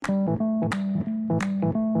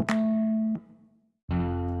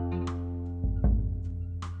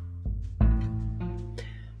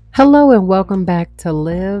Hello and welcome back to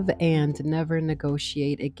Live and Never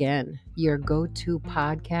Negotiate Again, your go-to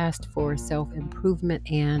podcast for self-improvement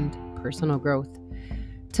and personal growth.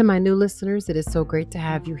 To my new listeners, it is so great to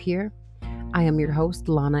have you here. I am your host,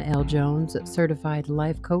 Lanna L. Jones, certified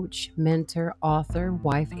life coach, mentor, author,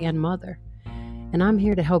 wife, and mother. And I'm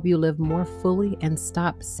here to help you live more fully and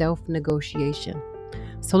stop self-negotiation.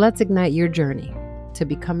 So let's ignite your journey to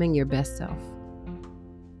becoming your best self.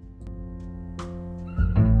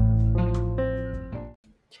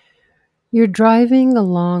 You're driving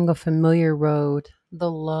along a familiar road, the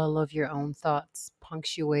lull of your own thoughts,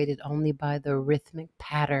 punctuated only by the rhythmic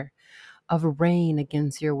patter of rain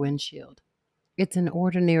against your windshield. It's an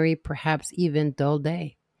ordinary, perhaps even dull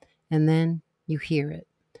day, and then you hear it,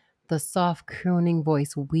 the soft crooning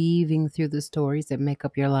voice weaving through the stories that make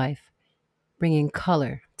up your life, bringing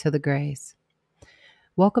color to the grays.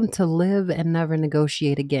 Welcome to Live and Never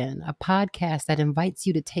Negotiate Again, a podcast that invites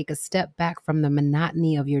you to take a step back from the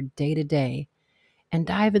monotony of your day to day and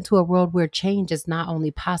dive into a world where change is not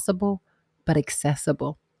only possible, but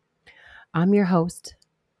accessible. I'm your host,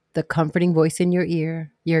 the comforting voice in your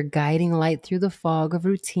ear, your guiding light through the fog of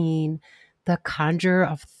routine, the conjurer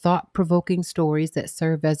of thought provoking stories that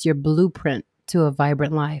serve as your blueprint to a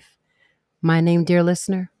vibrant life. My name, dear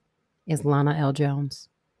listener, is Lanna L. Jones.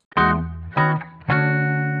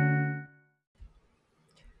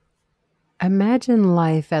 Imagine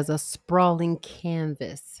life as a sprawling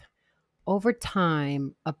canvas. Over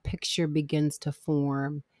time, a picture begins to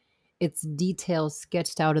form, its details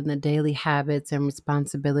sketched out in the daily habits and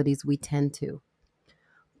responsibilities we tend to.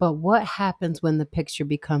 But what happens when the picture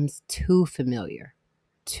becomes too familiar,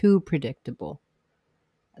 too predictable?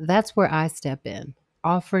 That's where I step in,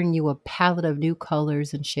 offering you a palette of new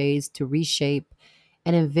colors and shades to reshape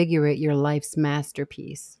and invigorate your life's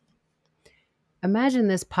masterpiece. Imagine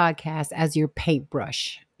this podcast as your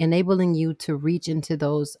paintbrush, enabling you to reach into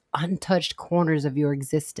those untouched corners of your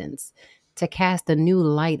existence, to cast a new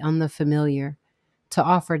light on the familiar, to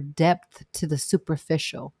offer depth to the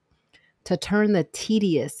superficial, to turn the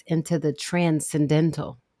tedious into the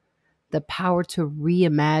transcendental. The power to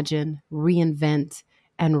reimagine, reinvent,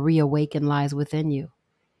 and reawaken lies within you.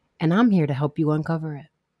 And I'm here to help you uncover it.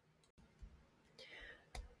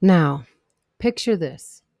 Now, picture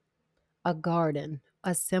this: a garden,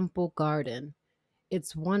 a simple garden.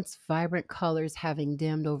 Its once vibrant colors having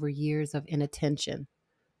dimmed over years of inattention.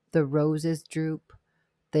 The roses droop,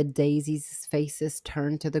 the daisies' faces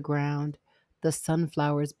turn to the ground, the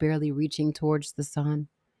sunflowers barely reaching towards the sun.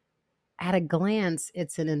 At a glance,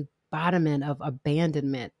 it's an embodiment of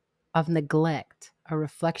abandonment, of neglect, a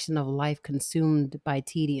reflection of life consumed by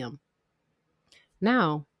tedium.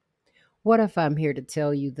 Now, what if I'm here to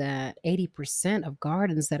tell you that 80% of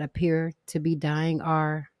gardens that appear to be dying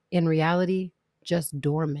are, in reality, just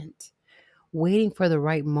dormant, waiting for the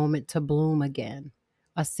right moment to bloom again?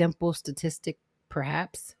 A simple statistic,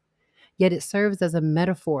 perhaps, yet it serves as a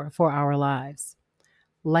metaphor for our lives.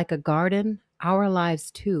 Like a garden, our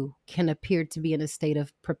lives too can appear to be in a state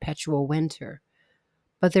of perpetual winter,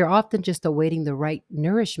 but they're often just awaiting the right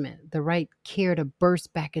nourishment, the right care to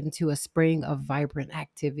burst back into a spring of vibrant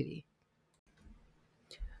activity.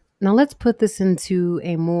 Now, let's put this into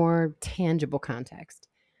a more tangible context.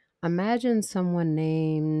 Imagine someone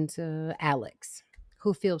named Alex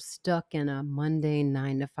who feels stuck in a mundane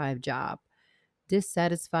 9 to 5 job,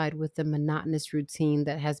 dissatisfied with the monotonous routine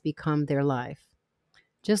that has become their life.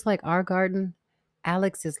 Just like our garden,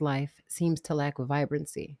 Alex's life seems to lack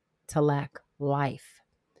vibrancy, to lack life.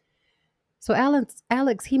 So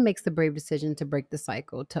Alex, he makes the brave decision to break the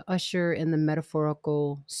cycle, to usher in the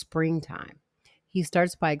metaphorical springtime. He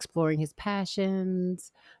starts by exploring his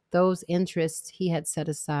passions, those interests he had set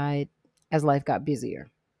aside as life got busier.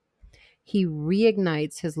 He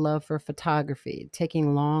reignites his love for photography,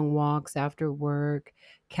 taking long walks after work,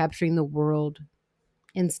 capturing the world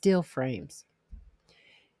in still frames.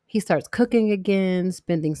 He starts cooking again,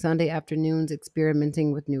 spending Sunday afternoons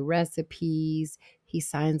experimenting with new recipes. He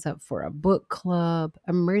signs up for a book club,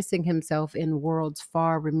 immersing himself in worlds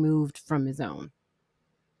far removed from his own.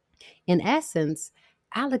 In essence,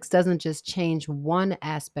 Alex doesn't just change one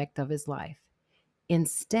aspect of his life.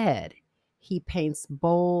 Instead, he paints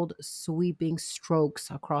bold, sweeping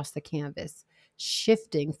strokes across the canvas,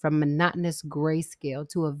 shifting from monotonous grayscale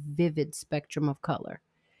to a vivid spectrum of color.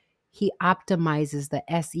 He optimizes the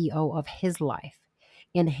SEO of his life,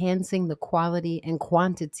 enhancing the quality and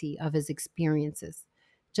quantity of his experiences,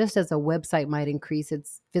 just as a website might increase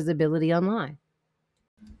its visibility online.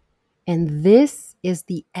 And this is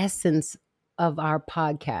the essence of our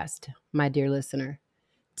podcast, my dear listener: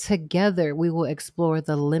 Together, we will explore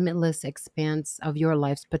the limitless expanse of your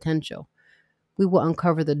life's potential. We will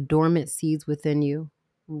uncover the dormant seeds within you,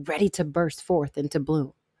 ready to burst forth into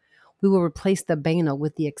bloom. We will replace the banal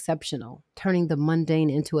with the exceptional, turning the mundane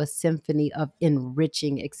into a symphony of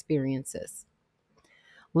enriching experiences.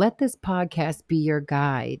 Let this podcast be your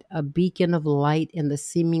guide, a beacon of light in the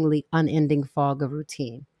seemingly unending fog of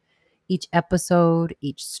routine. Each episode,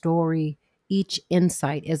 each story, each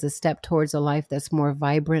insight is a step towards a life that's more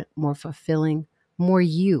vibrant, more fulfilling, more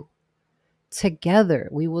you. Together,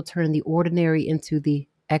 we will turn the ordinary into the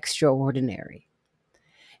extraordinary.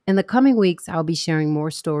 In the coming weeks, I'll be sharing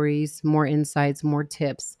more stories, more insights, more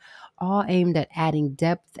tips, all aimed at adding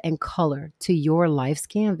depth and color to your life's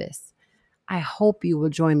canvas. I hope you will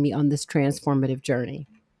join me on this transformative journey.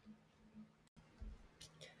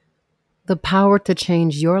 The power to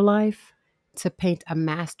change your life, to paint a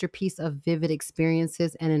masterpiece of vivid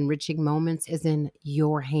experiences and enriching moments, is in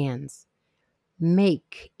your hands.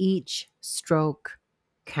 Make each stroke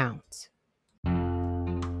count.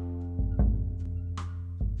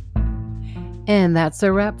 And that's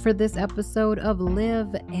a wrap for this episode of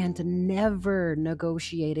Live and Never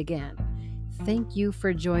Negotiate Again. Thank you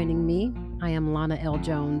for joining me. I am Lanna L.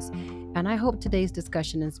 Jones, and I hope today's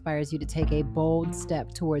discussion inspires you to take a bold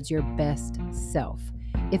step towards your best self.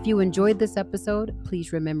 If you enjoyed this episode,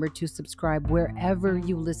 please remember to subscribe wherever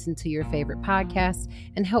you listen to your favorite podcasts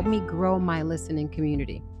and help me grow my listening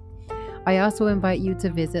community. I also invite you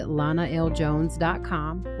to visit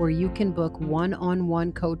lannaljones.com, where you can book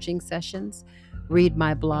one-on-one coaching sessions, read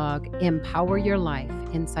my blog, Empower Your Life,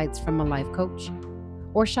 Insights from a Life Coach,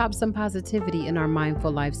 or shop some positivity in our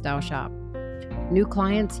Mindful Lifestyle shop. New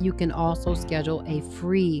clients, you can also schedule a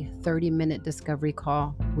free 30-minute discovery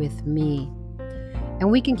call with me.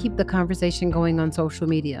 And we can keep the conversation going on social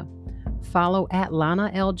media. Follow at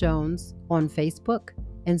Lanna L. Jones on Facebook,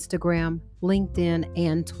 Instagram, LinkedIn,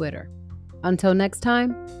 and Twitter. Until next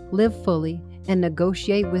time, live fully and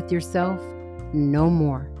negotiate with yourself no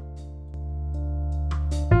more.